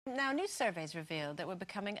Now, new surveys revealed that we're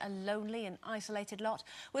becoming a lonely and isolated lot,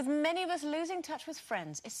 with many of us losing touch with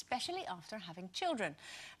friends, especially after having children.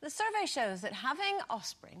 The survey shows that having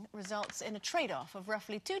offspring results in a trade-off of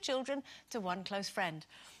roughly 2 children to 1 close friend.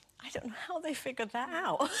 I don't know how they figured that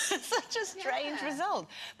out. Such a strange result.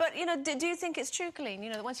 But, you know, do you think it's true, Colleen,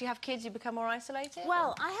 you know, that once you have kids, you become more isolated?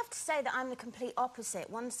 Well, I have to say that I'm the complete opposite.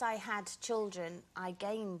 Once I had children, I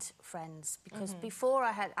gained friends, because before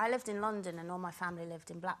I lived in London and all my family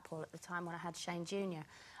lived in Blackpool at the time when I had Shane Jr.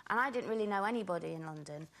 And I didn't really know anybody in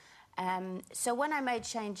London. So when I made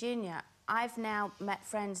Shane Jr., I've now met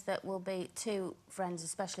friends that will be 2 friends,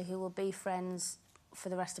 especially, who will be friends for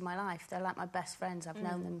the rest of my life. They're like my best friends. I've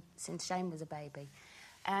known them since Shane was a baby.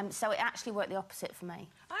 So it actually worked the opposite for me.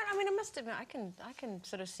 I mean, I must admit, I can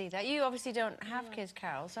sort of see that. You obviously don't have kids,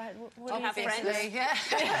 Carol, so what do you think? Obviously, yeah.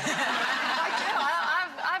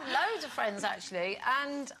 I have loads of friends, actually,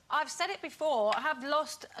 and I've said it before, I have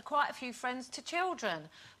lost quite a few friends to children,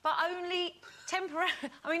 but only temporarily.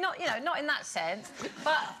 I mean, not, you know, not in that sense,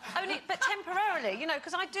 but temporarily, you know,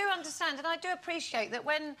 because I do understand and I do appreciate that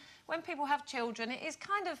when people have children, it is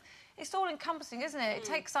kind of, it's all-encompassing, isn't it? It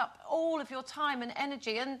takes up all of your time and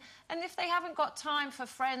energy, and if they haven't got time for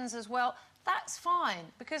friends as well, that's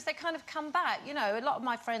fine, because they kind of come back. You know, a lot of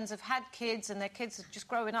my friends have had kids, and their kids are just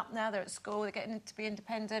growing up now, they're at school, they're getting to be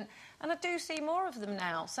independent, and I do see more of them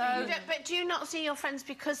now, so... But do you not see your friends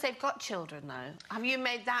because they've got children, though? Have you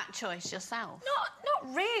made that choice yourself?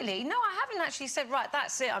 Not really. No, I haven't actually said, right,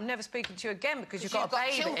 that's it, I'm never speaking to you again because you've got a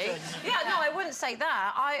baby. Children. Yeah, no, I wouldn't say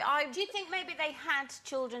that. Do you think maybe they had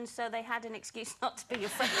children so they had an excuse not to be your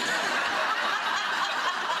friend?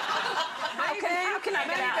 How can I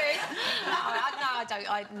maybe. I don't.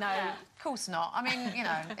 No, of course not. I mean, you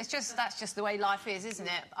know, that's just the way life is, isn't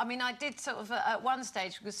it? I mean, I did sort of at one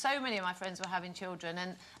stage, because so many of my friends were having children,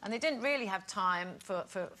 and they didn't really have time for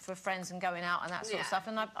friends and going out and that sort of stuff.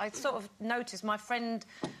 And I sort of noticed my friends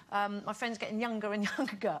getting younger and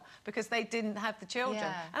younger because they didn't have the children.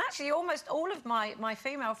 Yeah. And actually, almost all of my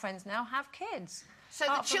female friends now have kids. So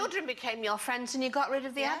the children became your friends and you got rid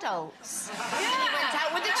of the adults. Yeah. You went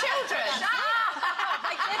out with the children.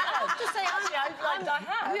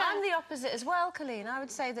 I'm the opposite as well, Colleen. I would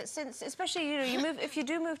say that since, especially, you know, if you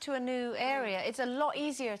do move to a new area, it's a lot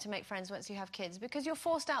easier to make friends once you have kids, because you're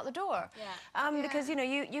forced out the door. Yeah. Because, you know,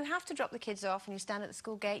 you have to drop the kids off and you stand at the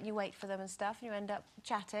school gate and you wait for them and stuff, and you end up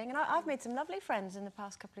chatting. And I've made some lovely friends in the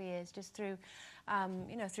past couple of years just through,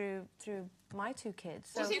 you know, through my 2 kids.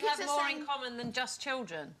 So you have more in common than just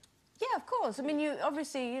children? Yeah, of course. I mean, you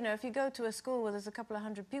obviously, you know, if you go to a school where there's a couple of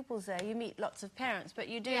 100 pupils there, you meet lots of parents, but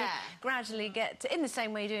you do gradually get to, in the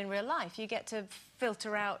same way you do in real life, you get to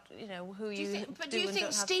filter out, you know, who do you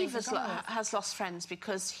think Steve has lost friends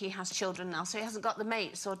because he has children now, so he hasn't got the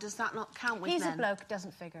mates, or does that not count with men? He's a bloke,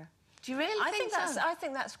 doesn't figure. Do you really think so? I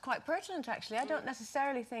think that's quite pertinent, actually. I don't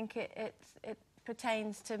necessarily think it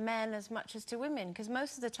pertains to men as much as to women, because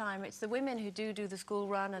most of the time it's the women who do the school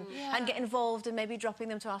run and get involved in maybe dropping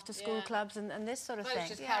them to after-school clubs and this sort of thing.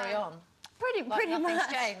 Just carry on. Pretty much.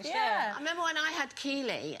 Changed, yeah. I remember when I had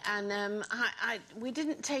Keeley, and we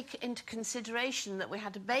didn't take into consideration that we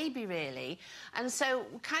had a baby, really, and so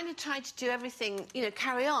we kind of tried to do everything, you know,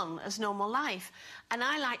 carry on as normal life. And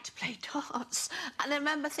I like to play darts. And I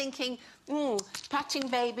remember thinking, patting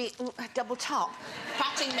baby, double top.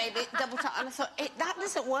 Patting baby, double top. And I thought, that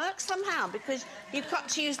doesn't work somehow, because you've got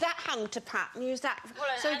to use that hand to pat and use that... Well,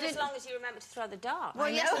 so and as long as you remember to throw the dart. Well,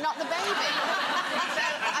 yes, but not the baby. So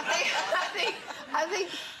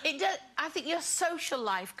I think your social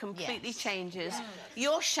life completely changes. Yeah.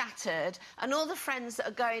 You're shattered, and all the friends that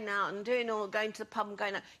are going out and going to the pub and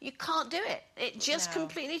going out, you can't do it. It just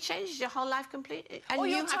completely changes your whole life completely. And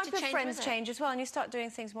your type of friends change as well, and you start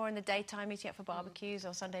doing things more in the daytime, meeting up for barbecues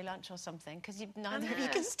or Sunday lunch or something, because neither of you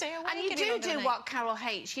can stay awake. And you do what Carol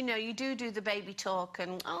hates, you know, you do the baby talk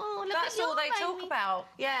and, oh, look That's at all they baby. talk about.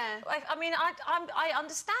 Yeah. I mean, I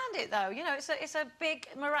understand it, though. You know, it's a big,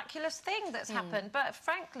 miraculous thing that's happened, but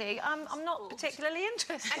frankly, I'm not particularly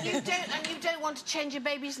interested. And you don't want to change your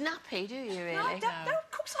baby's nappy, do you, really? No,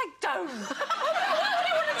 of course I don't. Why do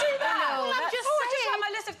you want to do that? No, well, I just have my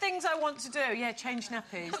list of things I want to do. Yeah, change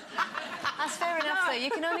nappies. That's fair enough, though.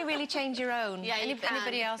 You can only really change your own. Yeah,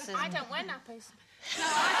 anybody else's. I don't wear nappies. No,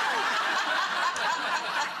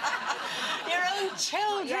 your own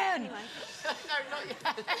children. Yeah, anyway. No, not yet.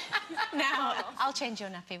 Now, I'll change your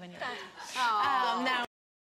nappy when you're ready. Oh. Now.